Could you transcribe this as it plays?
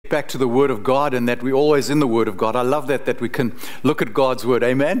back to the Word of God and that we're always in the Word of God. I love that we can look at God's Word.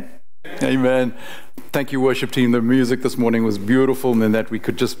 Amen? Amen. Thank you, worship team. The music this morning was beautiful, and that we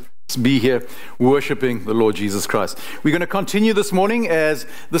could just be here worshiping the Lord Jesus Christ. We're going to continue this morning, as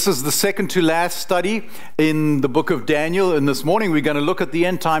this is the second to last study in the book of Daniel, and this morning we're going to look at the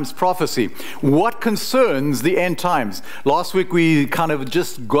end times prophecy. What concerns the end times? Last week we kind of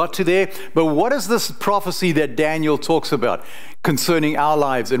just got to there, but what is this prophecy that Daniel talks about concerning our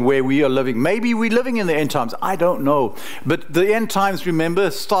lives and where we are living? Maybe we're living in the end times, I don't know. But the end times,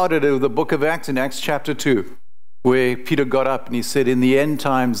 remember, started in the book of Acts, in Acts chapter 2. Where Peter got up and he said, in the end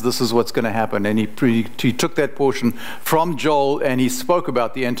times, this is what's going to happen. And he took that portion from Joel and he spoke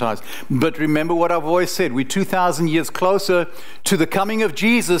about the end times. But remember what I've always said, we're 2,000 years closer to the coming of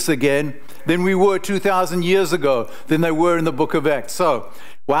Jesus again than we were 2,000 years ago, than they were in the book of Acts. So,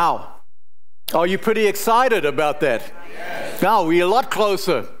 wow. Are you pretty excited about that? Yes. Now, we're a lot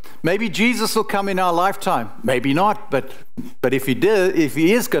closer. Maybe Jesus will come in our lifetime. Maybe not, but if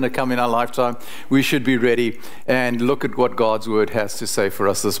he is going to come in our lifetime, we should be ready and look at what God's Word has to say for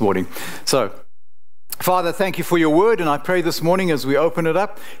us this morning. So, Father, thank you for your Word, and I pray this morning as we open it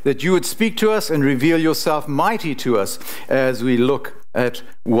up that you would speak to us and reveal yourself mighty to us as we look at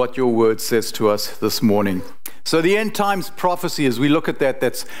what your Word says to us this morning. So the end times prophecy, as we look at that,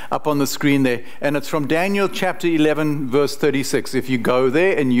 that's up on the screen there, and it's from Daniel chapter 11 verse 36. If you go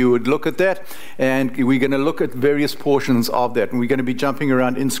there and you would look at that, and we're going to look at various portions of that, and we're going to be jumping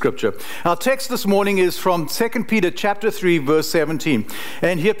around in Scripture. Our text this morning is from 2 Peter chapter 3 verse 17,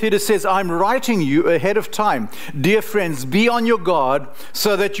 and here Peter says, I'm writing you ahead of time, dear friends, be on your guard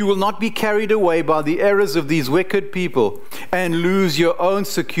so that you will not be carried away by the errors of these wicked people and lose your own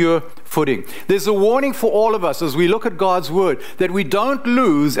secure footing. There's a warning for all of us as we look at God's Word that we don't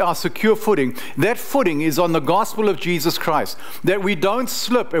lose our secure footing. That footing is on the gospel of Jesus Christ. That we don't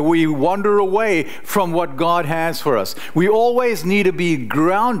slip and we wander away from what God has for us. We always need to be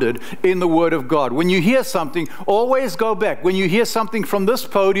grounded in the Word of God. When you hear something, always go back. When you hear something from this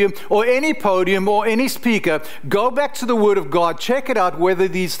podium or any speaker, go back to the Word of God. Check it out whether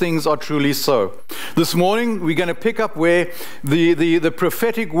these things are truly so. This morning we're going to pick up where the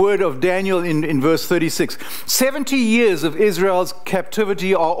prophetic word of Daniel in verse 36. 70 years of Israel's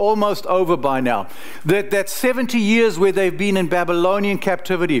captivity are almost over by now. That 70 years where they've been in Babylonian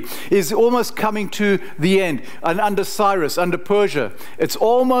captivity is almost coming to the end. And under Cyrus, under Persia, it's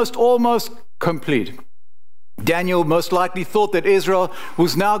almost complete. Daniel most likely thought that Israel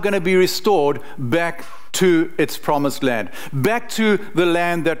was now going to be restored back to its promised land, back to the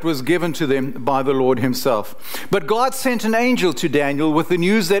land that was given to them by the Lord himself. But God sent an angel to Daniel with the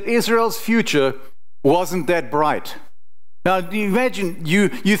news that Israel's future wasn't that bright. Now, imagine you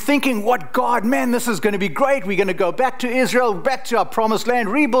thinking, what God, man, this is going to be great. We're going to go back to Israel, back to our promised land,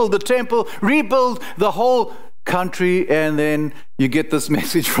 rebuild the temple, rebuild the whole country, and then you get this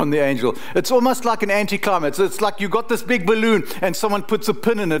message from the angel. It's almost like an anticlimax. It's like you got this big balloon and someone puts a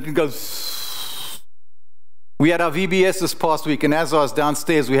pin in it and goes. We had our VBS this past week, and as I was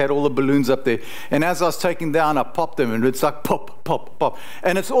downstairs, we had all the balloons up there. And as I was taking down, I popped them, and it's like pop, pop, pop.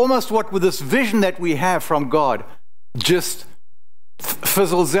 And it's almost what with this vision that we have from God just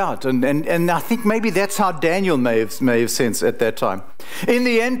fizzles out. And I think maybe that's how Daniel may have sensed at that time. In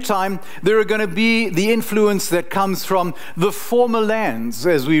the end time, there are going to be the influence that comes from the former lands,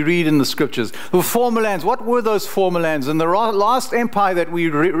 as we read in the Scriptures. The former lands, what were those former lands? And the last empire that we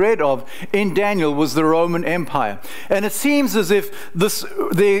read of in Daniel was the Roman Empire. And it seems as if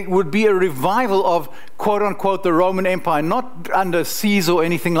there would be a revival of, quote-unquote, the Roman Empire, not under Caesar or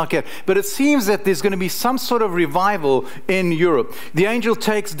anything like that, but it seems that there's going to be some sort of revival in Europe. The angel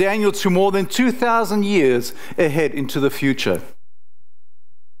takes Daniel to more than 2,000 years ahead into the future,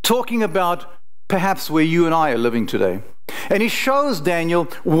 talking about perhaps where you and I are living today. And he shows Daniel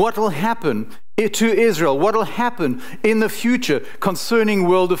what will happen to Israel, what will happen in the future concerning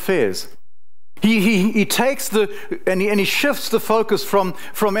world affairs. He takes and he shifts the focus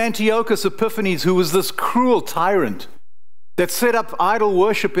from Antiochus Epiphanes, who was this cruel tyrant that set up idol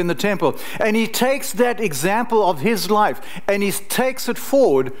worship in the temple. And he takes that example of his life and he takes it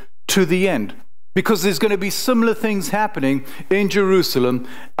forward to the end. Because there's going to be similar things happening in Jerusalem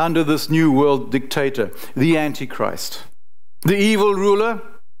under this new world dictator, the Antichrist. The evil ruler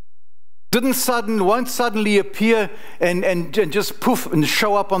won't suddenly appear and just poof and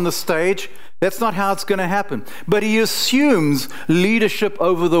show up on the stage. That's not how it's going to happen. But he assumes leadership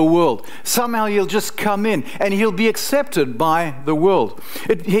over the world. Somehow he'll just come in and he'll be accepted by the world.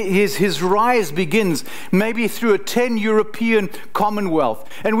 His rise begins maybe through a 10 European Commonwealth.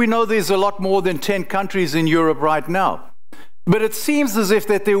 And we know there's a lot more than 10 countries in Europe right now. But it seems as if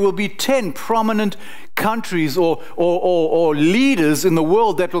that there will be 10 prominent countries or leaders in the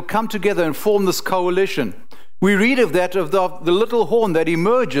world that will come together and form this coalition. We read of that, of the little horn that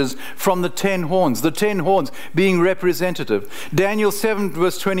emerges from the 10 horns being representative. Daniel 7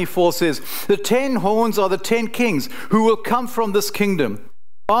 verse 24 says, the 10 horns are the 10 kings who will come from this kingdom.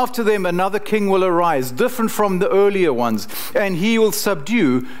 After them another king will arise, different from the earlier ones, and he will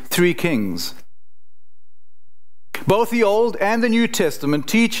subdue 3 kings. Both the Old and the New Testament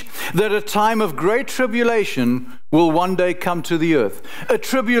teach that a time of great tribulation will one day come to the earth. A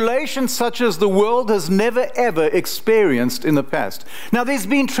tribulation such as the world has never ever experienced in the past. Now there's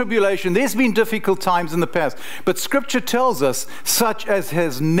been tribulation, there's been difficult times in the past, but Scripture tells us such as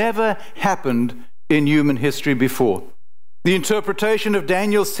has never happened in human history before. The interpretation of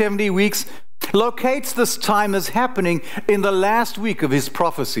Daniel's 70 weeks locates this time as happening in the last week of his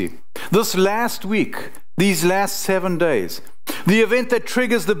prophecy. This last week, these last 7 days. The event that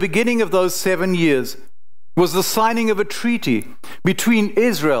triggers the beginning of those 7 years was the signing of a treaty between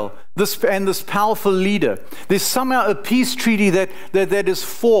Israel and this powerful leader. There's somehow a peace treaty that is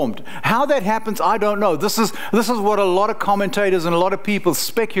formed. How that happens, I don't know. This is what a lot of commentators and a lot of people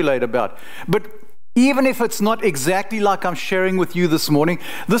speculate about. But even if it's not exactly like I'm sharing with you this morning,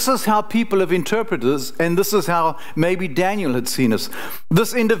 this is how people have interpreted this, and this is how maybe Daniel had seen us.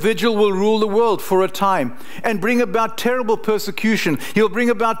 This individual will rule the world for a time and bring about terrible persecution. He'll bring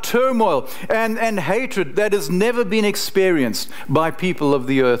about turmoil and hatred that has never been experienced by people of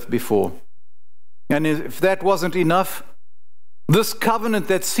the earth before. And if that wasn't enough, this covenant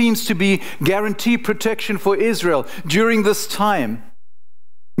that seems to be guaranteed protection for Israel during this time,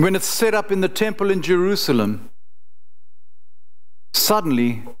 when it's set up in the temple in Jerusalem,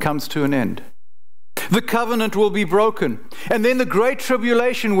 suddenly comes to an end. The covenant will be broken, and then the great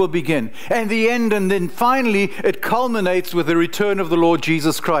tribulation will begin, and the end, and then finally it culminates with the return of the Lord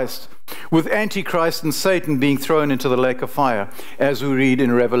Jesus Christ, with Antichrist and Satan being thrown into the lake of fire, as we read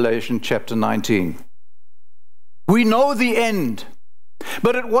in Revelation chapter 19. We know the end.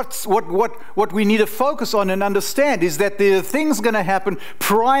 But what we need to focus on and understand is that there are things going to happen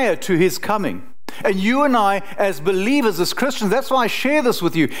prior to his coming. And you and I, as believers, as Christians, that's why I share this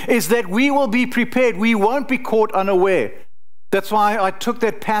with you, is that we will be prepared. We won't be caught unaware. That's why I took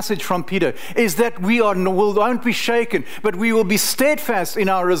that passage from Peter, is that we won't be shaken, but we will be steadfast in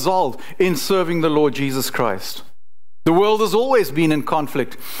our resolve in serving the Lord Jesus Christ. The world has always been in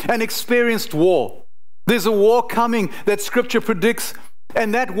conflict and experienced war. There's a war coming that Scripture predicts,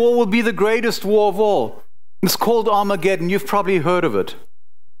 and that war will be the greatest war of all. It's called Armageddon. You've probably heard of it.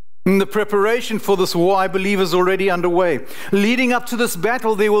 And the preparation for this war, I believe, is already underway. Leading up to this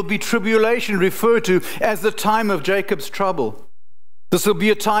battle, there will be tribulation, referred to as the time of Jacob's trouble. This will be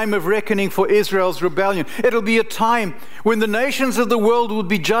a time of reckoning for Israel's rebellion. It'll be a time when the nations of the world will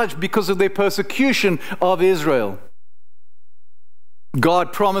be judged because of their persecution of Israel.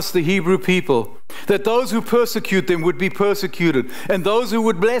 God promised the Hebrew people that those who persecute them would be persecuted, and those who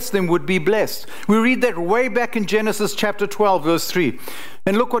would bless them would be blessed. We read that way back in Genesis chapter 12, verse 3.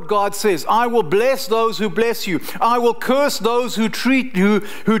 And look what God says: I will bless those who bless you. I will curse those who treat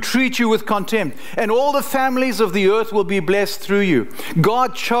you with contempt. And all the families of the earth will be blessed through you.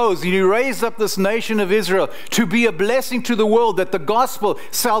 God chose, and He raised up this nation of Israel to be a blessing to the world, that the gospel,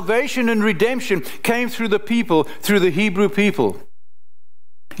 salvation and redemption came through the people, through the Hebrew people.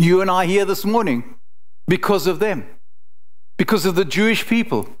 You and I here this morning because of them, because of the Jewish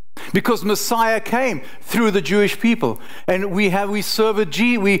people, because Messiah came through the Jewish people, and we serve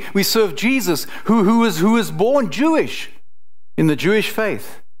Jesus, who was born Jewish in the Jewish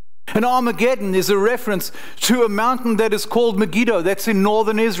faith. And Armageddon is a reference to a mountain that is called Megiddo, that's in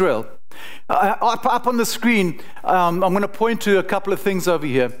northern Israel. Up on the screen, I'm going to point to a couple of things over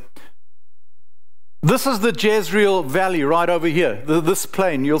here. This is the Jezreel Valley right over here. This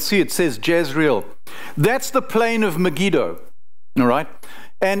plain, you'll see it says Jezreel. That's the plain of Megiddo, all right?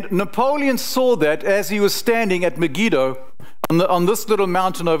 And Napoleon saw that as he was standing at Megiddo on this little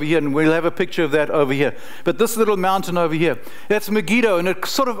mountain over here, and we'll have a picture of that over here. But this little mountain over here, that's Megiddo, and it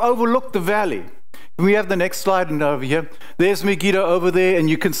sort of overlooked the valley. We have the next slide over here. There's Megiddo over there, and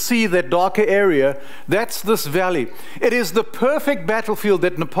you can see that darker area. That's this valley. It is the perfect battlefield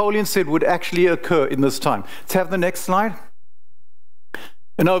that Napoleon said would actually occur in this time. Let's have the next slide.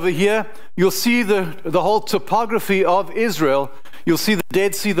 And over here, you'll see the whole topography of Israel. You'll see the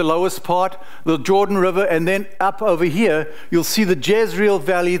Dead Sea, the lowest part, the Jordan River, and then up over here, you'll see the Jezreel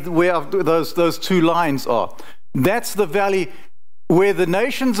Valley where those two lines are. That's the valley where the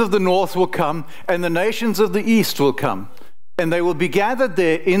nations of the north will come and the nations of the east will come. And they will be gathered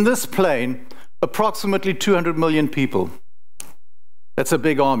there in this plain, approximately 200 million people. That's a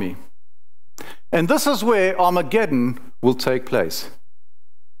big army. And this is where Armageddon will take place.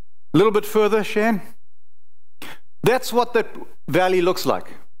 A little bit further, Shan. That's what that valley looks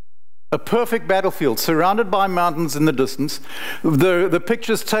like. A perfect battlefield surrounded by mountains in the distance. The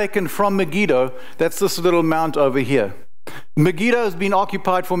picture's taken from Megiddo. That's this little mount over here. Megiddo has been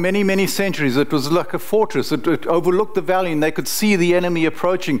occupied for many, many centuries. It was like a fortress. It overlooked the valley, and they could see the enemy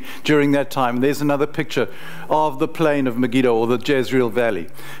approaching during that time. There's another picture of the plain of Megiddo, or the Jezreel Valley.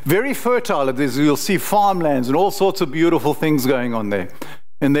 Very fertile. You'll see farmlands and all sorts of beautiful things going on there.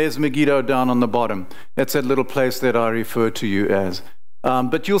 And there's Megiddo down on the bottom. That's that little place that I refer to you as.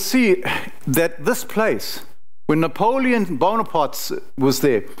 But you'll see that this place, when Napoleon Bonaparte was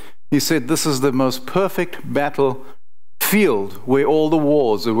there, he said this is the most perfect battle field where all the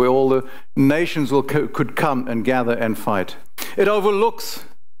wars, where all the nations could come and gather and fight. It overlooks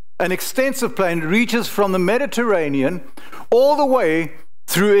an extensive plain. It reaches from the Mediterranean all the way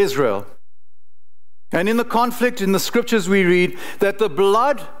through Israel. And in the conflict, in the scriptures we read that the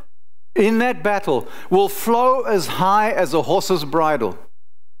blood in that battle will flow as high as a horse's bridle.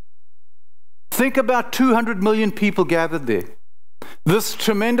 Think about 200 million people gathered there. This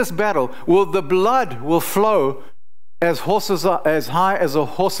tremendous battle, the blood will flow as high as a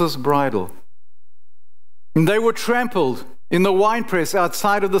horse's bridle. And they were trampled in the winepress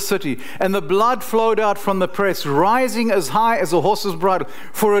outside of the city, and the blood flowed out from the press, rising as high as a horse's bridle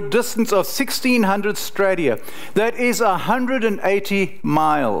for a distance of 1,600 stadia. That is 180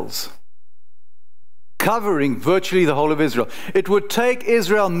 miles, covering virtually the whole of Israel. It would take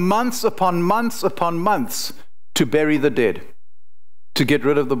Israel months upon months upon months to bury the dead, to get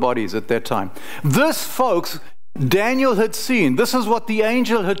rid of the bodies at that time. This, folks, Daniel had seen. This is what the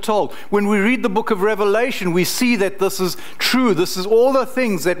angel had told. When we read the book of Revelation, we see that this is true. This is all the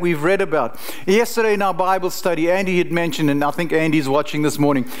things that we've read about. Yesterday in our Bible study, Andy had mentioned, and I think Andy's watching this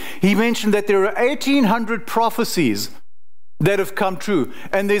morning, he mentioned that there are 1,800 prophecies that have come true,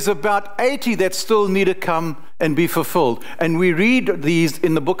 and there's about 80 that still need to come and be fulfilled. And we read these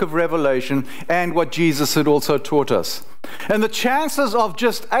in the book of Revelation and what Jesus had also taught us. And the chances of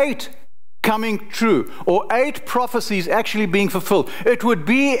just 8 coming true, or 8 prophecies actually being fulfilled, it would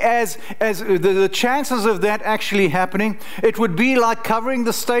be as the chances of that actually happening, it would be like covering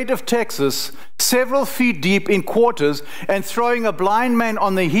the state of Texas several feet deep in quarters and throwing a blind man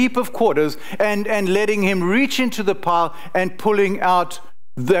on the heap of quarters and letting him reach into the pile and pulling out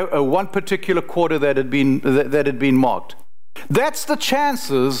the one particular quarter that had been marked. That's the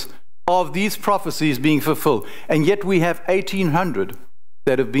chances of these prophecies being fulfilled. And yet we have 1,800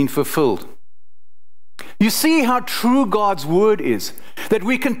 that have been fulfilled. You see how true God's word is, that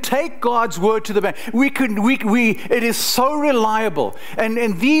we can take God's word to the bank. It is so reliable.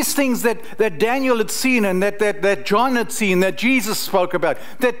 And these things that Daniel had seen, and that John had seen, that Jesus spoke about,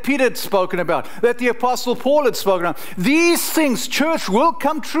 that Peter had spoken about, that the Apostle Paul had spoken about, these things, church, will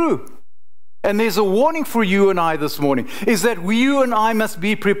come true. And there's a warning for you and I this morning, is that you and I must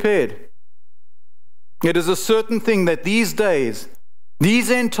be prepared. It is a certain thing that these days,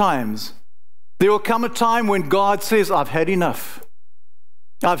 these end times, there will come a time when God says, I've had enough.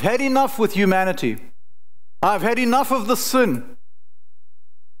 I've had enough with humanity. I've had enough of the sin.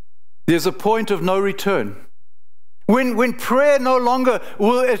 There's a point of no return. When prayer no longer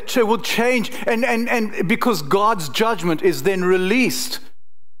will change, and because God's judgment is then released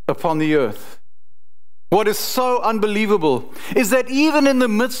upon the earth. What is so unbelievable is that even in the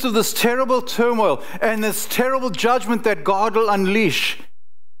midst of this terrible turmoil and this terrible judgment that God will unleash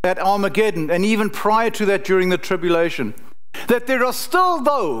at Armageddon, and even prior to that during the tribulation, that there are still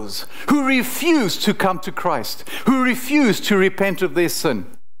those who refuse to come to Christ, who refuse to repent of their sin.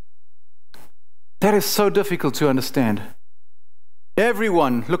 That is so difficult to understand.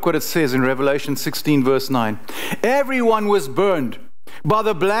 Everyone, look what it says in Revelation 16 verse 9. Everyone was burned by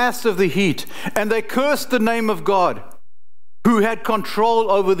the blast of the heat, and they cursed the name of God, who had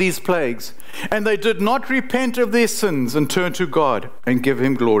control over these plagues, and they did not repent of their sins and turn to God and give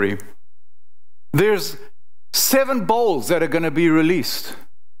him glory. There's 7 bowls that are going to be released,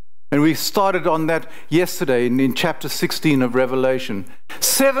 and we started on that yesterday in chapter 16 of Revelation.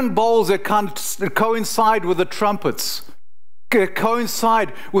 7 bowls that coincide with the trumpets,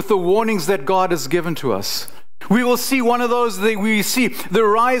 coincide with the warnings that God has given to us. We will see one of those, we see the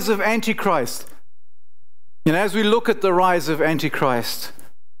rise of Antichrist. And as we look at the rise of Antichrist,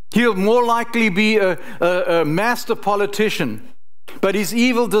 he'll more likely be a master politician, but his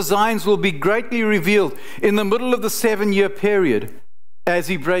evil designs will be greatly revealed in the middle of the 7-year period as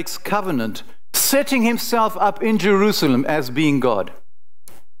he breaks covenant, setting himself up in Jerusalem as being God.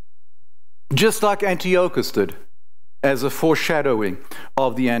 Just like Antiochus did. as a foreshadowing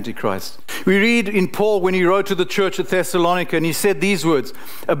of the Antichrist. We read in Paul when he wrote to the church at Thessalonica, and he said these words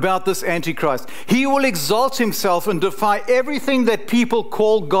about this Antichrist. He will exalt himself and defy everything that people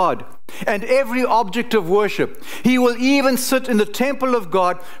call God and every object of worship. He will even sit in the temple of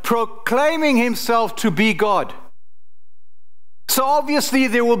God, proclaiming himself to be God. So obviously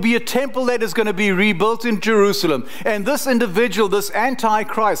there will be a temple that is going to be rebuilt in Jerusalem. And this individual, this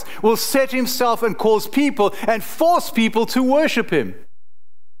Antichrist, will set himself and cause people and force people to worship him.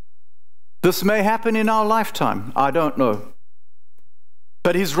 This may happen in our lifetime. I don't know.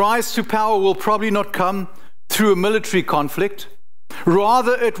 But his rise to power will probably not come through a military conflict.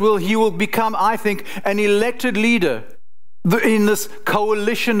 Rather, he will become, I think, an elected leader in this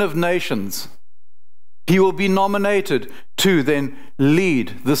coalition of nations. He will be nominated to then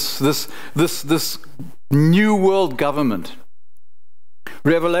lead this new world government.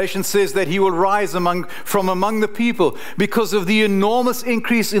 Revelation says that he will rise from among the people because of the enormous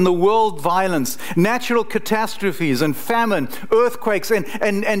increase in the world violence, natural catastrophes and famine, earthquakes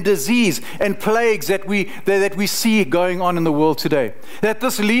and disease and plagues that we see going on in the world today. That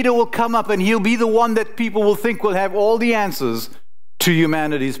this leader will come up and he'll be the one that people will think will have all the answers to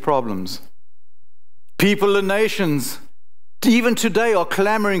humanity's problems. People and nations, even today, are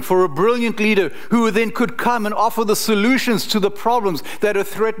clamoring for a brilliant leader who then could come and offer the solutions to the problems that are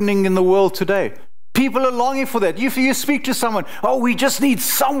threatening in the world today. People are longing for that. If you speak to someone, oh, we just need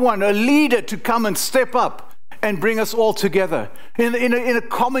someone, a leader to come and step up and bring us all together in a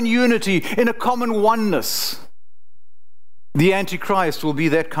common unity, in a common oneness. The Antichrist will be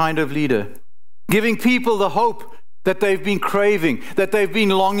that kind of leader, giving people the hope that they've been craving, that they've been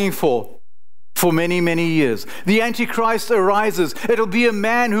longing for many, many years. The Antichrist arises. It'll be a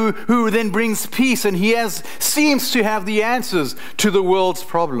man who then brings peace, and seems to have the answers to the world's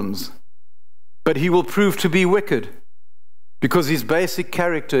problems. But he will prove to be wicked because his basic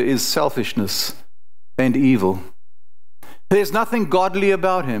character is selfishness and evil. There's nothing godly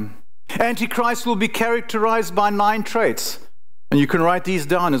about him. Antichrist will be characterized by 9 traits, and you can write these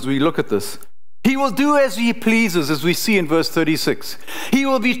down as we look at this. He will do as he pleases, as we see in verse 36. He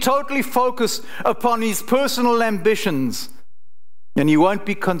will be totally focused upon his personal ambitions, and he won't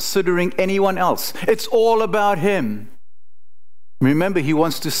be considering anyone else. It's all about him. Remember, he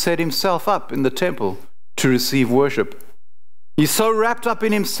wants to set himself up in the temple to receive worship. He's so wrapped up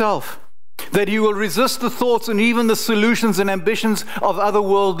in himself that he will resist the thoughts and even the solutions and ambitions of other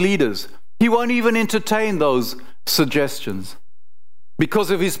world leaders. He won't even entertain those suggestions.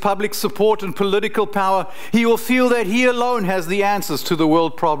 Because of his public support and political power, he will feel that he alone has the answers to the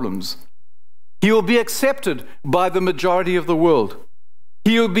world problems. He will be accepted by the majority of the world.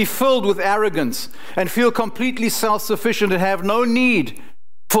 He will be filled with arrogance and feel completely self-sufficient and have no need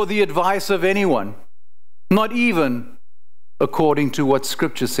for the advice of anyone, not even according to what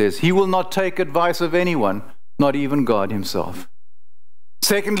Scripture says. He will not take advice of anyone, not even God himself.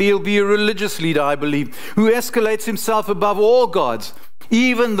 Secondly, he'll be a religious leader, I believe, who escalates himself above all gods,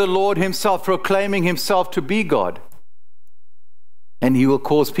 even the Lord himself, proclaiming himself to be God. And he will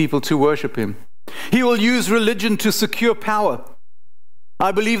cause people to worship him. He will use religion to secure power.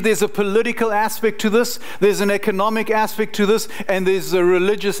 I believe there's a political aspect to this, there's an economic aspect to this, and there's a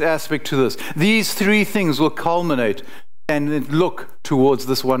religious aspect to this. These 3 things will culminate and look towards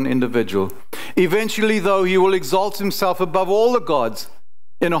this one individual. Eventually, though, he will exalt himself above all the gods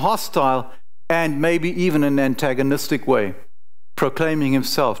in a hostile and maybe even an antagonistic way, proclaiming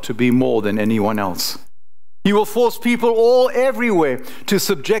himself to be more than anyone else. He will force people everywhere to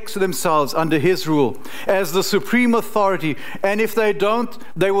subject themselves under his rule as the supreme authority, and if they don't,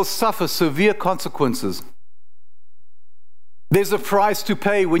 they will suffer severe consequences. There's a price to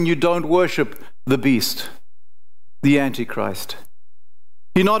pay when you don't worship the beast, the Antichrist.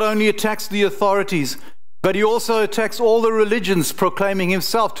 He not only attacks the authorities, but he also attacks all the religions, proclaiming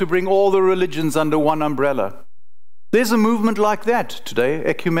himself to bring all the religions under one umbrella. There's a movement like that today,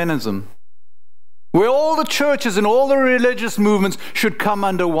 ecumenism, where all the churches and all the religious movements should come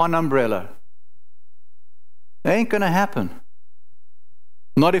under one umbrella. It ain't going to happen.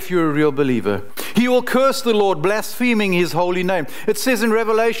 Not if you're a real believer. He will curse the Lord, blaspheming his holy name. It says in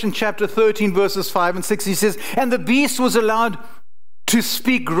Revelation chapter 13, verses 5 and 6, he says, and the beast was allowed to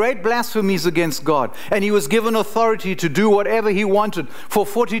speak great blasphemies against God, and he was given authority to do whatever he wanted for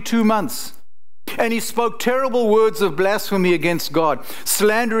 42 months. And he spoke terrible words of blasphemy against God,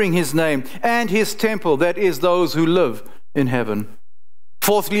 slandering his name and his temple, that is, those who live in heaven.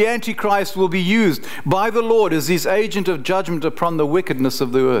 Fourthly, Antichrist will be used by the Lord as his agent of judgment upon the wickedness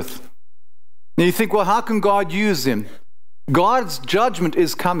of the earth. And you think, well, how can God use him? God's judgment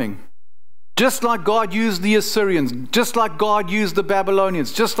is coming. Just like God used the Assyrians, just like God used the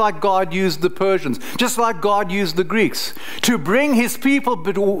Babylonians, just like God used the Persians, just like God used the Greeks, to bring his people,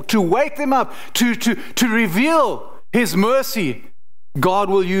 but to wake them up, to reveal his mercy. God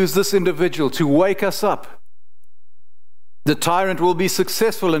will use this individual to wake us up. The tyrant will be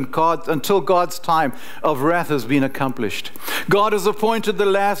successful until God's time of wrath has been accomplished. God has appointed the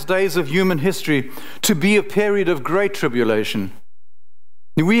last days of human history to be a period of great tribulation.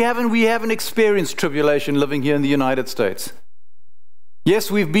 We haven't experienced tribulation living here in the United States. Yes,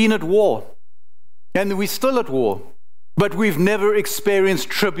 we've been at war, and we're still at war, but we've never experienced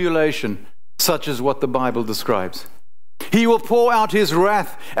tribulation such as what the Bible describes. He will pour out his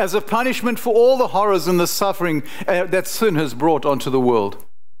wrath as a punishment for all the horrors and the suffering that sin has brought onto the world.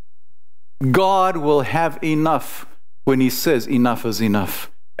 God will have enough when he says enough is enough.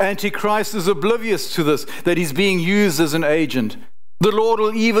 Antichrist is oblivious to this, that he's being used as an agent. The Lord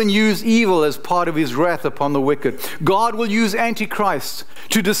will even use evil as part of his wrath upon the wicked. God will use Antichrist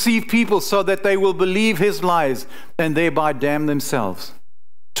to deceive people so that they will believe his lies and thereby damn themselves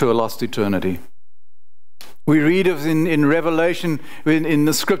to a lost eternity. We read of in Revelation, in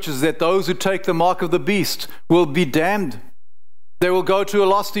the scriptures, that those who take the mark of the beast will be damned. They will go to a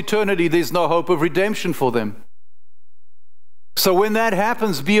lost eternity. There's no hope of redemption for them. So when that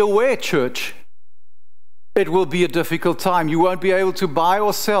happens, be aware, church. It will be a difficult time. You won't be able to buy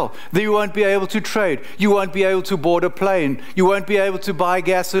or sell. You won't be able to trade. You won't be able to board a plane. You won't be able to buy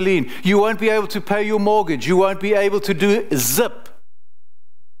gasoline. You won't be able to pay your mortgage. You won't be able to do zip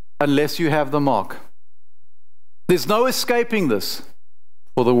unless you have the mark. There's no escaping this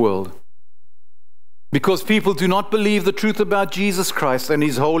for the world. Because people do not believe the truth about Jesus Christ and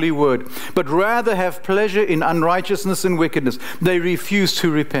his holy word, but rather have pleasure in unrighteousness and wickedness. They refuse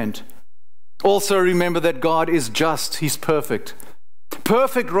to repent. Also remember that God is just. He's perfect.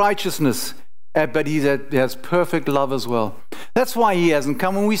 Perfect righteousness, but he has perfect love as well. That's why he hasn't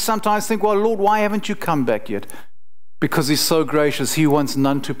come. And we sometimes think, well, Lord, why haven't you come back yet? Because he's so gracious. He wants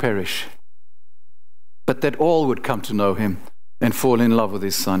none to perish, but that all would come to know him and fall in love with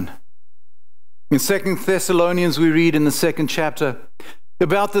his Son. In 2 Thessalonians, we read in the 2nd chapter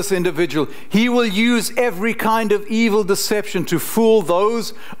about this individual. He will use every kind of evil deception to fool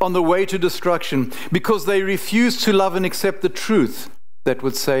those on the way to destruction, because they refuse to love and accept the truth that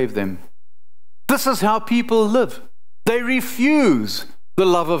would save them. This is how people live. They refuse the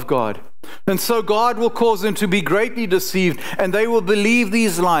love of God. And so God will cause them to be greatly deceived, and they will believe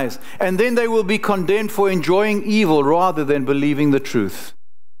these lies, and then they will be condemned for enjoying evil rather than believing the truth.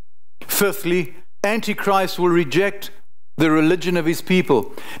 Fifthly, Antichrist will reject the religion of his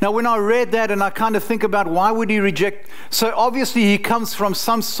people. Now, when I read that and I kind of think about why would he reject, so obviously he comes from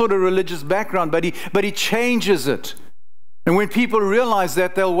some sort of religious background, but he changes it. And when people realize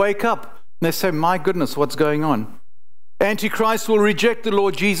that, they'll wake up and they say, my goodness, what's going on? Antichrist will reject the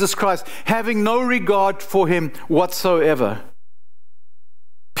Lord Jesus Christ, having no regard for him whatsoever.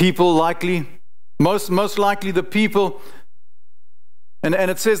 People likely, most likely the people, and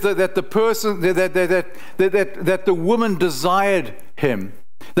it says that the person, that the woman desired him,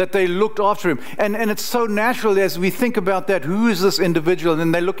 that they looked after him. And it's so natural as we think about that, who is this individual?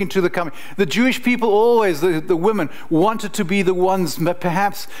 And they look into the coming. The Jewish people always, the women, wanted to be the ones,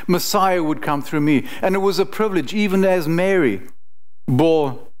 perhaps Messiah would come through me. And it was a privilege, even as Mary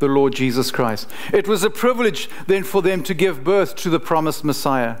bore the Lord Jesus Christ. It was a privilege then for them to give birth to the promised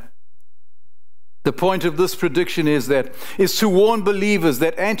Messiah. The point of this prediction is to warn believers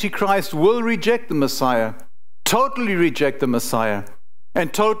that Antichrist will reject the Messiah, totally reject the Messiah,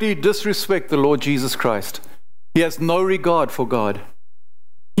 and totally disrespect the Lord Jesus Christ. He has no regard for God.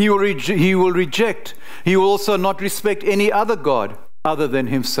 He will reject. He will also not respect any other God other than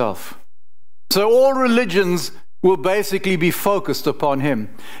himself. So all religions will basically be focused upon him.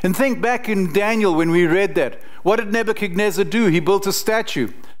 And think back in Daniel when we read that. What did Nebuchadnezzar do? He built a statue.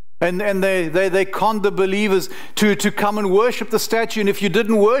 And they conned the believers to come and worship the statue. And if you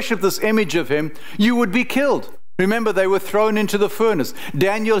didn't worship this image of him, you would be killed. Remember, they were thrown into the furnace.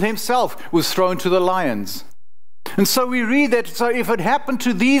 Daniel himself was thrown to the lions. And so we read that. So if it happened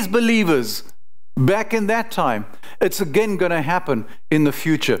to these believers back in that time, it's again going to happen in the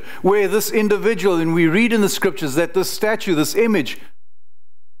future, where this individual, and we read in the scriptures that this statue, this image,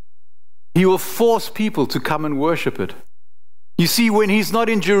 he will force people to come and worship it. You see, when he's not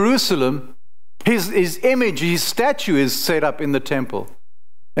in Jerusalem, his image, his statue is set up in the temple,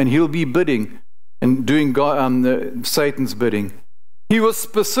 and he'll be bidding and doing Satan's bidding. He will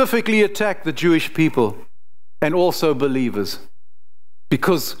specifically attack the Jewish people and also believers,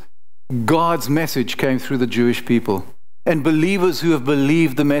 because God's message came through the Jewish people. and believers who have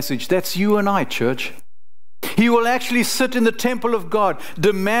believed the message. That's you and I, church. He will actually sit in the temple of God,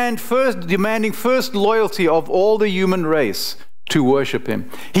 demanding first loyalty of all the human race to worship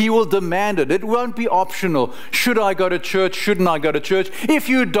him. He will demand it. It won't be optional. Should I go to church? Shouldn't I go to church? If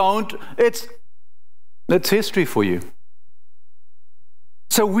you don't, it's history for you.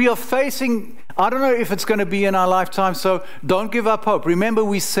 So we are facing, I don't know if it's going to be in our lifetime, so don't give up hope. Remember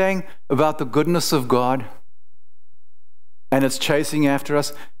we sang about the goodness of God, and it's chasing after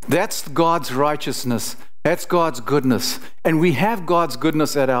us. That's God's righteousness. That's God's goodness. And we have God's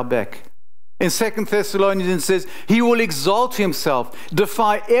goodness at our back. In 2 Thessalonians it says, he will exalt himself,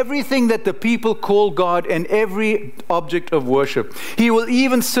 defy everything that the people call God and every object of worship. He will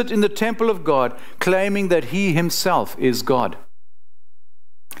even sit in the temple of God, claiming that he himself is God.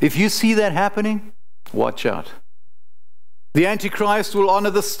 If you see that happening, watch out. The Antichrist will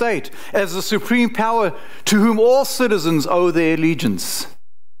honor the state as the supreme power to whom all citizens owe their allegiance.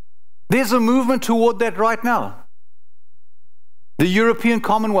 There's a movement toward that right now. The European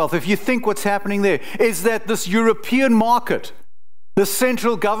Commonwealth, if you think what's happening there, is that this European market, the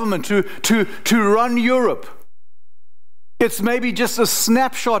central government to run Europe, it's maybe just a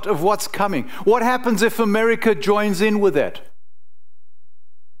snapshot of what's coming. What happens if America joins in with that?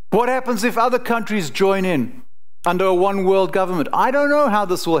 What happens if other countries join in under a one world government? I don't know how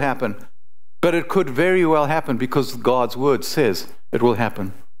this will happen, but it could very well happen because God's word says it will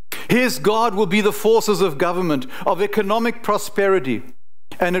happen. His God will be the forces of government, of economic prosperity,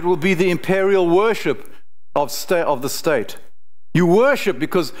 and it will be the imperial worship of the state. You worship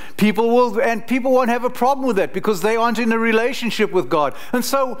because people won't have a problem with that because they aren't in a relationship with God. And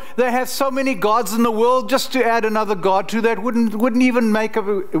so they have so many gods in the world, just to add another god to that it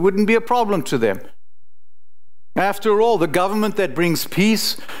wouldn't be a problem to them. After all, the government that brings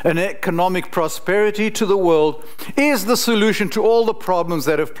peace and economic prosperity to the world is the solution to all the problems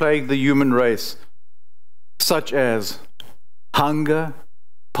that have plagued the human race, such as hunger,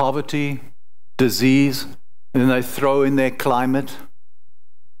 poverty, disease, and they throw in their climate.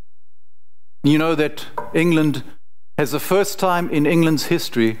 You know that England has the first time in England's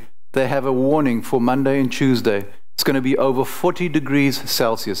history, they have a warning for Monday and Tuesday. It's going to be over 40 degrees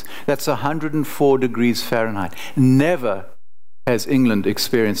Celsius. That's 104 degrees Fahrenheit. Never has England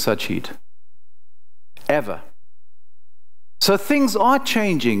experienced such heat. Ever. So things are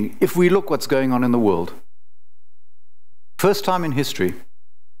changing if we look what's going on in the world. First time in history.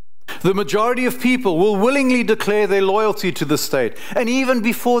 The majority of people will willingly declare their loyalty to the state, and even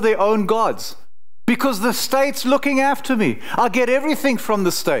before their own gods. Because the state's looking after me. I get everything from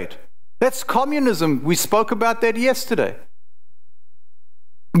the state. That's communism. We spoke about that yesterday.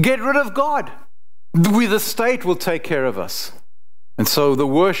 Get rid of God. The state will take care of us. And so the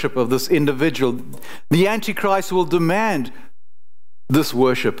worship of this individual, the Antichrist will demand this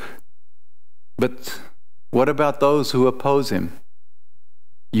worship. But what about those who oppose him?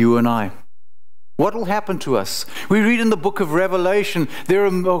 You and I. What will happen to us? We read in the book of Revelation, there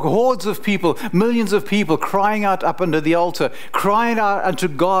are hordes of people, millions of people crying out up under the altar, crying out unto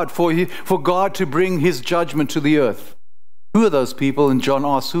God for God to bring his judgment to the earth. Who are those people? And John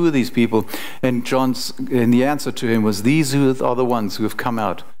asked, who are these people? And the answer to him was, these are the ones who have come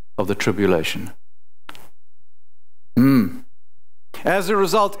out of the tribulation. As a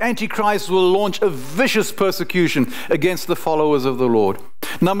result, Antichrist will launch a vicious persecution against the followers of the Lord.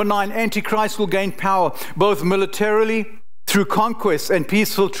 Number 9, Antichrist will gain power both militarily through conquests and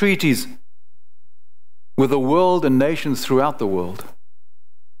peaceful treaties with the world and nations throughout the world.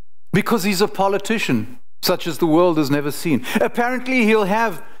 Because he's a politician, such as the world has never seen. Apparently, he'll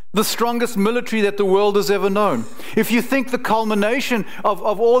have the strongest military that the world has ever known. If you think the culmination of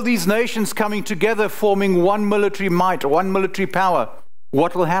all these nations coming together, forming one military might, one military power,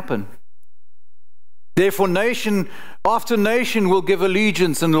 what will happen? Therefore, nation after nation will give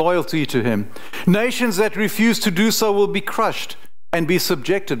allegiance and loyalty to him. Nations that refuse to do so will be crushed and be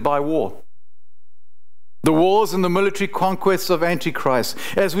subjected by war. The wars and the military conquests of Antichrist.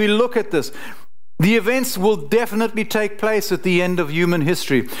 As we look at this, the events will definitely take place at the end of human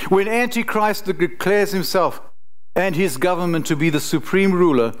history, when Antichrist declares himself and his government to be the supreme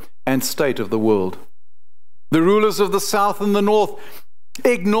ruler and state of the world. The rulers of the south and the north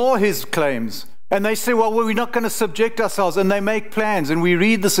ignore his claims, and they say, well, we're not going to subject ourselves, and they make plans. And we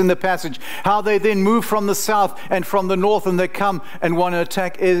read this in the passage, how they then move from the south and from the north, and they come and want to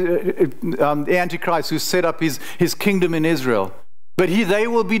attack the Antichrist who set up his kingdom in Israel. But they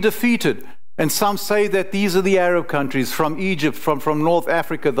will be defeated. And some say that these are the Arab countries, from Egypt, from North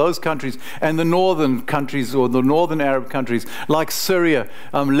Africa, those countries, and the northern countries, or the northern Arab countries, like Syria,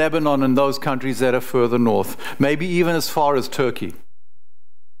 Lebanon, and those countries that are further north, maybe even as far as Turkey.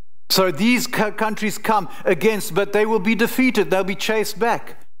 So these countries come against, but they will be defeated. They'll be chased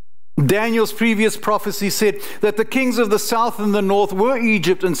back. Daniel's previous prophecy said that the kings of the south and the north were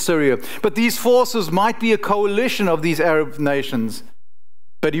Egypt and Syria, but these forces might be a coalition of these Arab nations,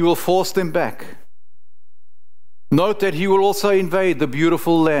 but he will force them back. Note that he will also invade the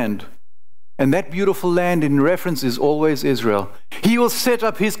beautiful land, and that beautiful land in reference is always Israel. He will set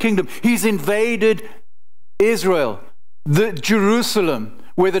up his kingdom. He's invaded Israel, the Jerusalem,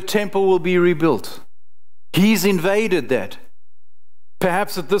 where the temple will be rebuilt. He's invaded that.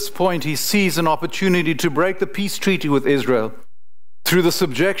 Perhaps at this point he sees an opportunity to break the peace treaty with Israel through the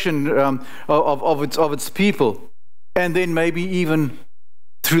subjection of its people, and then maybe even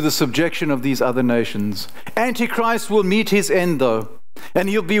through the subjection of these other nations. Antichrist will meet his end, though, and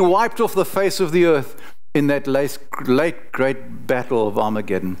he'll be wiped off the face of the earth in that late great battle of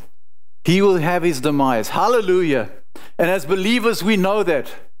Armageddon. He will have his demise. Hallelujah. And as believers, we know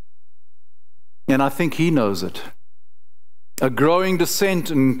that. And I think he knows it. A growing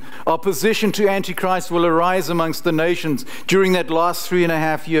dissent and opposition to Antichrist will arise amongst the nations during that last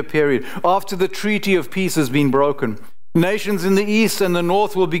 3.5-year period, after the treaty of peace has been broken. Nations in the east and the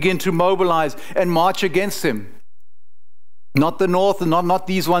north will begin to mobilize and march against him. Not the north, and not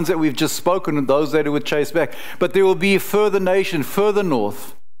these ones that we've just spoken, and those that he would chase back, but there will be a further nation, further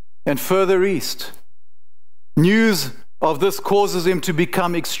north and further east. News of this causes him to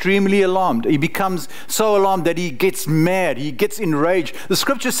become extremely alarmed. He becomes so alarmed that he gets mad. He gets enraged. The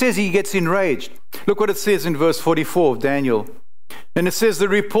scripture says he gets enraged. Look what it says in verse 44 of Daniel. And it says, the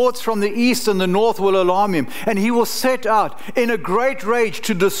reports from the east and the north will alarm him, and he will set out in a great rage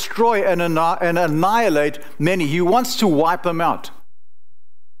to destroy and annihilate many. He wants to wipe them out.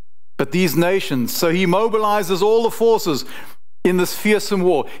 But these nations, so he mobilizes all the forces in this fearsome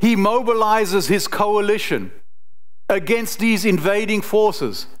war. He mobilizes his coalition against these invading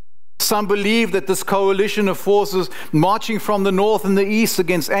forces. Some believe that this coalition of forces marching from the north and the east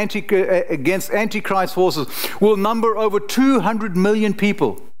against Antichrist forces will number over 200 million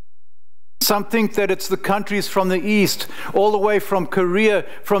people. Some think that it's the countries from the east, all the way from Korea,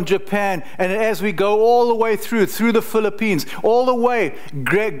 from Japan, and as we go all the way through the Philippines, all the way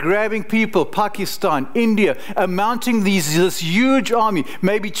grabbing people, Pakistan, India, amounting this huge army.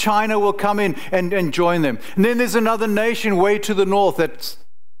 Maybe China will come in and join them. And then there's another nation way to the north that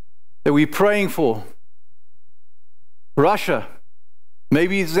we're praying for. Russia.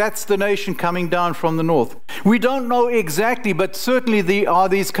 Maybe that's the nation coming down from the north. We don't know exactly, but certainly there are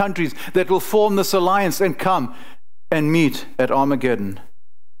these countries that will form this alliance and come and meet at Armageddon.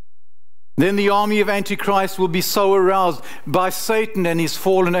 Then the army of Antichrist will be so aroused by Satan and his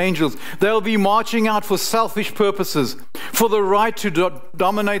fallen angels. They'll be marching out for selfish purposes, for the right to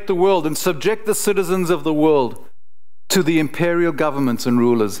dominate the world and subject the citizens of the world to the imperial governments and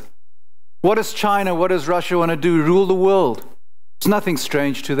rulers. What does China, what does Russia want to do? Rule the world. It's nothing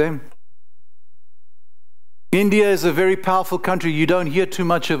strange to them. India is a very powerful country. You don't hear too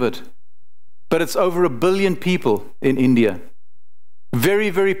much of it. But it's over 1 billion people in India.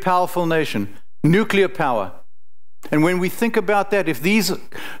 Very, very powerful nation. Nuclear power. And when we think about that, if these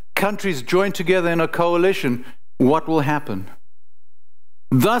countries join together in a coalition, what will happen?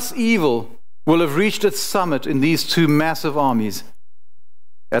 Thus evil will have reached its summit in these two massive armies.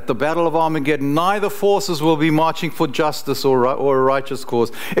 At the Battle of Armageddon, neither forces will be marching for justice or a righteous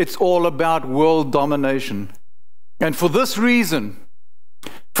cause. It's all about world domination. And for this reason,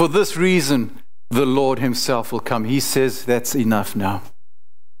 the Lord himself will come. He says, that's enough now.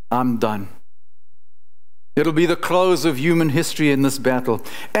 I'm done. It'll be the close of human history in this battle.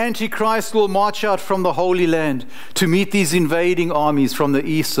 Antichrist will march out from the Holy Land to meet these invading armies from the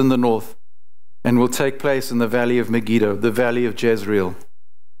east and the north, and will take place in the valley of Megiddo, the valley of Jezreel.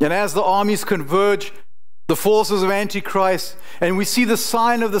 And as the armies converge, the forces of Antichrist, and we see the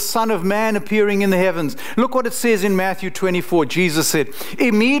sign of the Son of Man appearing in the heavens. Look what it says in Matthew 24. Jesus said,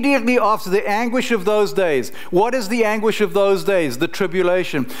 immediately after the anguish of those days. What is the anguish of those days? The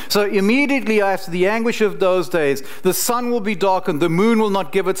tribulation. So immediately after the anguish of those days, the sun will be darkened, the moon will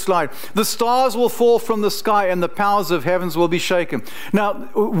not give its light, the stars will fall from the sky, and the powers of heavens will be shaken. Now,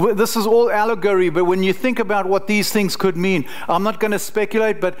 this is all allegory, but when you think about what these things could mean, I'm not going to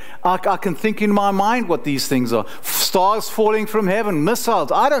speculate, but I can think in my mind what these things are. Stars falling from heaven,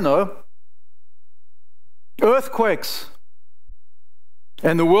 missiles, I don't know. Earthquakes,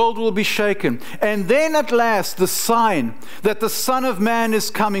 and the world will be shaken. And then at last the sign that the Son of Man is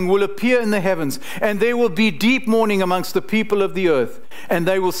coming will appear in the heavens, and there will be deep mourning amongst the people of the earth, and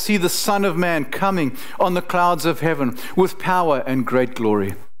they will see the Son of Man coming on the clouds of heaven with power and great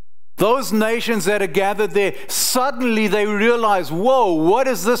glory. Those nations that are gathered there, suddenly they realize, whoa, what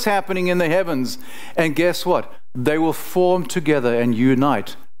is this happening in the heavens? And guess what? They will form together and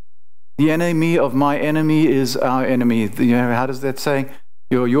unite. The enemy of my enemy is our enemy. How does that saying?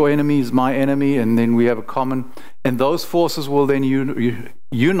 Your enemy is my enemy, and then we have a common. And those forces will then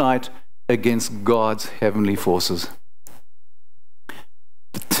unite against God's heavenly forces.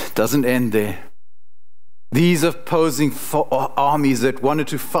 It doesn't end there. These opposing armies that wanted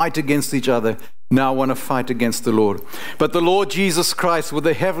to fight against each other now want to fight against the Lord. But the Lord Jesus Christ with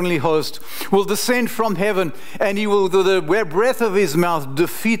the heavenly host will descend from heaven, and he will, with the breath of his mouth,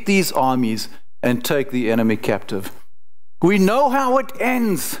 defeat these armies and take the enemy captive. We know how it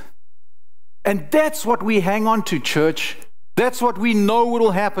ends. And that's what we hang on to, church. That's what we know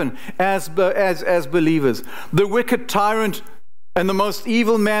will happen as believers. The wicked tyrant and the most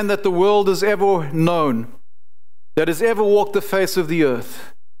evil man that the world has ever known, that has ever walked the face of the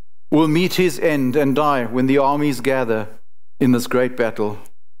earth, will meet his end and die when the armies gather in this great battle.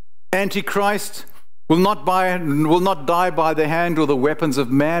 Antichrist will not die by the hand or the weapons of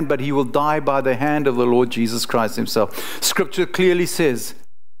man, but he will die by the hand of the Lord Jesus Christ himself. Scripture clearly says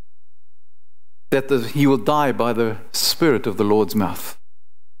that he will die by the Spirit of the Lord's mouth.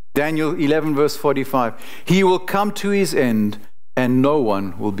 Daniel 11 verse 45, he will come to his end and no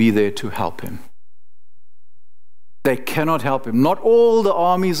one will be there to help him. They cannot help him. Not all the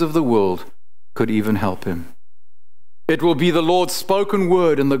armies of the world could even help him. It will be the Lord's spoken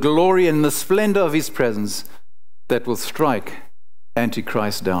word and the glory and the splendor of his presence that will strike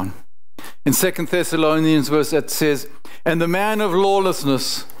Antichrist down. In 2 Thessalonians verse it says, and the man of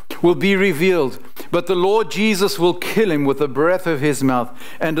lawlessness will be revealed, but the Lord Jesus will kill him with the breath of his mouth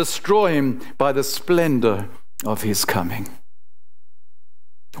and destroy him by the splendor of his coming.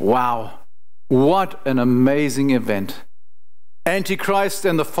 Wow, what an amazing event. Antichrist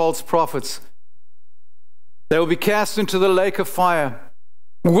and the false prophets, they will be cast into the lake of fire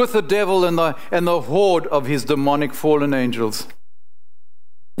with the devil and the horde of his demonic fallen angels.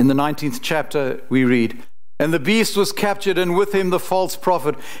 In the 19th chapter we read, and the beast was captured, and with him the false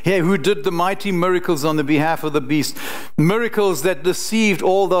prophet, who did the mighty miracles on the behalf of the beast, miracles that deceived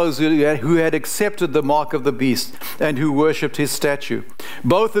all those who had accepted the mark of the beast and who worshipped his statue.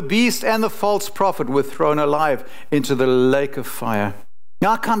 Both the beast and the false prophet were thrown alive into the lake of fire.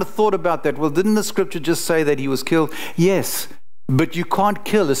 Now I kind of thought about that. Well, didn't the scripture just say that he was killed? Yes, but you can't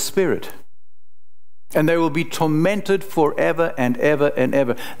kill a spirit. And they will be tormented forever and ever and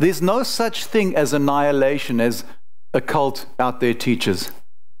ever. There's no such thing as annihilation, as a cult out there teaches.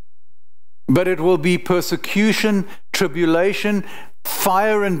 But it will be persecution, tribulation,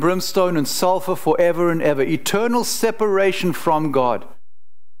 fire and brimstone and sulfur forever and ever. Eternal separation from God.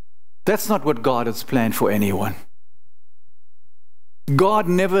 That's not what God has planned for anyone. God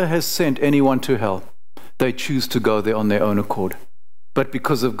never has sent anyone to hell. They choose to go there on their own accord. But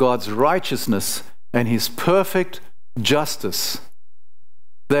because of God's righteousness and his perfect justice,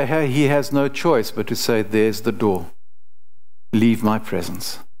 he has no choice but to say, there's the door. Leave my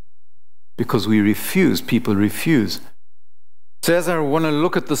presence. Because we refuse, people refuse. So as I want to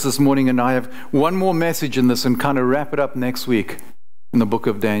look at this morning, and I have one more message in this and kind of wrap it up next week in the book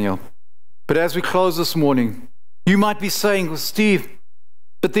of Daniel. But as we close this morning, you might be saying, well, Steve,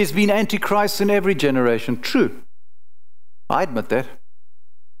 but there's been antichrists in every generation. True. I admit that.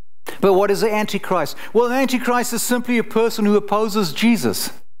 But what is the Antichrist? Well, an Antichrist is simply a person who opposes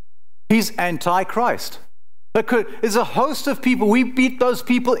Jesus. He's anti-Christ. There's a host of people. We beat those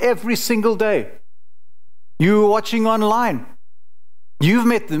people every single day. You are watching online. You've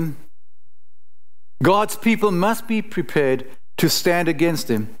met them. God's people must be prepared to stand against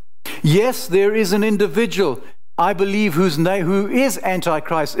him. Yes, there is an individual, I believe, who is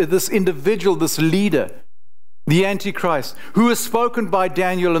Antichrist. This individual, this leader, the Antichrist, who is spoken by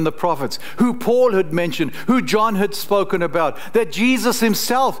Daniel and the prophets, who Paul had mentioned, who John had spoken about, that Jesus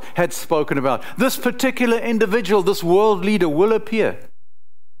himself had spoken about. This particular individual, this world leader, will appear.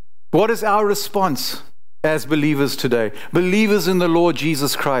 What is our response as believers today? Believers in the Lord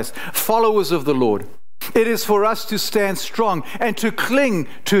Jesus Christ, followers of the Lord. It is for us to stand strong and to cling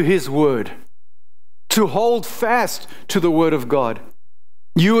to his word, to hold fast to the word of God.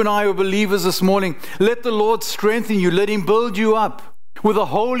 You and I are believers this morning. Let the Lord strengthen you. Let him build you up with a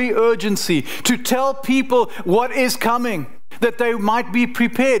holy urgency to tell people what is coming. that they might be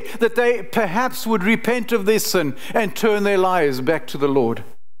prepared, that they perhaps would repent of their sin and turn their lives back to the Lord.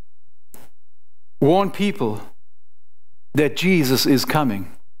 Warn people that Jesus is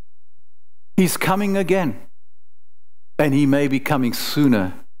coming. He's coming again, and he may be coming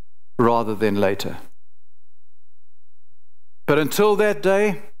sooner rather than later. But until that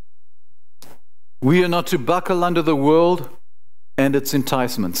day, we are not to buckle under the world and its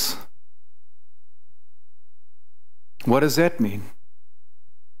enticements. What does that mean?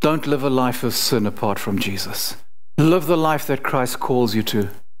 Don't live a life of sin apart from Jesus. Live the life that Christ calls you to.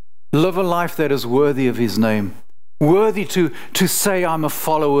 Live a life that is worthy of his name. Worthy to say, I'm a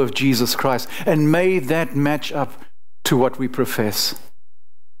follower of Jesus Christ. And may that match up to what we profess.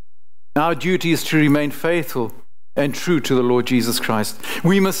 Our duty is to remain faithful and true to the Lord Jesus Christ.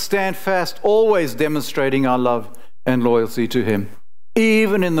 We must stand fast, always demonstrating our love and loyalty to him,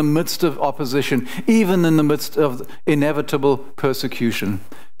 even in the midst of opposition, even in the midst of inevitable persecution.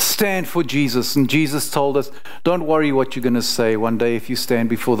 Stand for Jesus. And Jesus told us, don't worry what you're going to say one day if you stand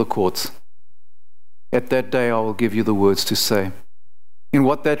before the courts. At that day, I will give you the words to say. And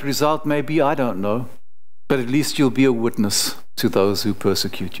what that result may be, I don't know. But at least you'll be a witness to those who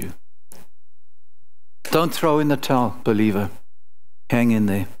persecute you. Don't throw in the towel, believer. Hang in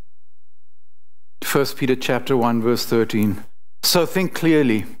there. 1 Peter chapter 1, verse 13. So think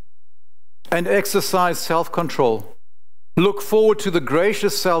clearly and exercise self-control. Look forward to the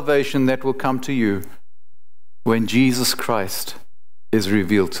gracious salvation that will come to you when Jesus Christ is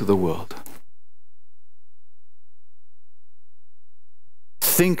revealed to the world.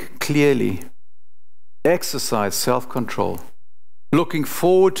 Think clearly. Exercise self-control. Looking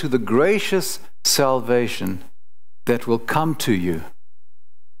forward to the gracious salvation that will come to you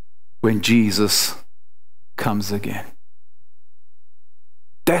when Jesus comes again.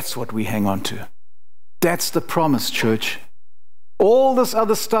 That's what we hang on to. That's the promise, church. All this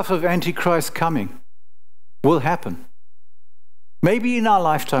other stuff of Antichrist coming will happen. Maybe in our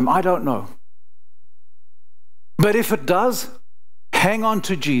lifetime, I don't know. But if it does, hang on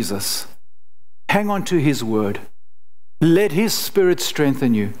to Jesus. Hang on to his word. Let his Spirit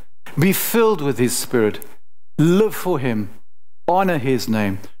strengthen you. Be filled with his Spirit. Live for him. Honor his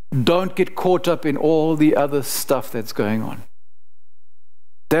name. Don't get caught up in all the other stuff that's going on.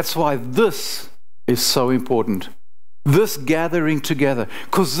 That's why this is so important. This gathering together,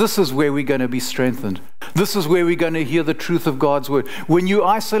 because this is where we're going to be strengthened. This is where we're going to hear the truth of God's word. When you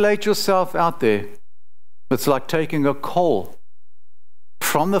isolate yourself out there, it's like taking a coal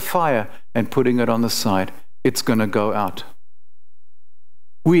from the fire and putting it on the side. It's going to go out.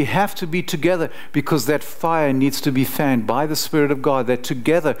 We have to be together because that fire needs to be fanned by the Spirit of God, that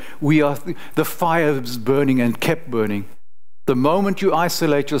together we are, the fire is burning and kept burning. The moment you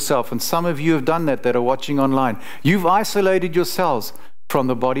isolate yourself, and some of you have done that are watching online, you've isolated yourselves from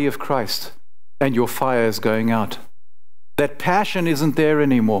the body of Christ and your fire is going out. That passion isn't there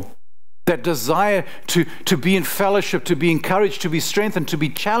anymore. That desire to be in fellowship, to be encouraged, to be strengthened, to be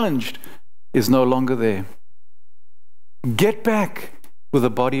challenged is no longer there. Get back with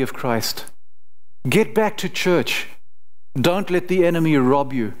the body of Christ. Get back to church. Don't let the enemy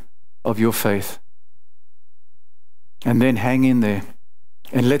rob you of your faith. And then hang in there.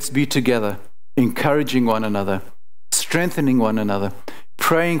 And let's be together, encouraging one another, strengthening one another,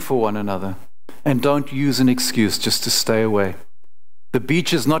 praying for one another. And don't use an excuse just to stay away. The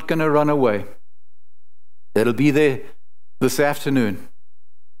beach is not going to run away. It'll be there this afternoon.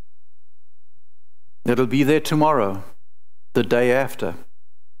 It'll be there tomorrow, the day after.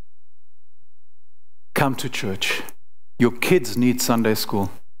 Come to church. Your kids need Sunday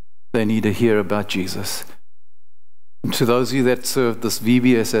school. They need to hear about Jesus. And to those of you that served this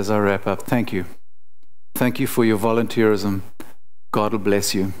VBS as I wrap up, thank you. Thank you for your volunteerism. God will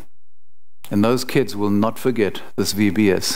bless you. And those kids will not forget this VBS.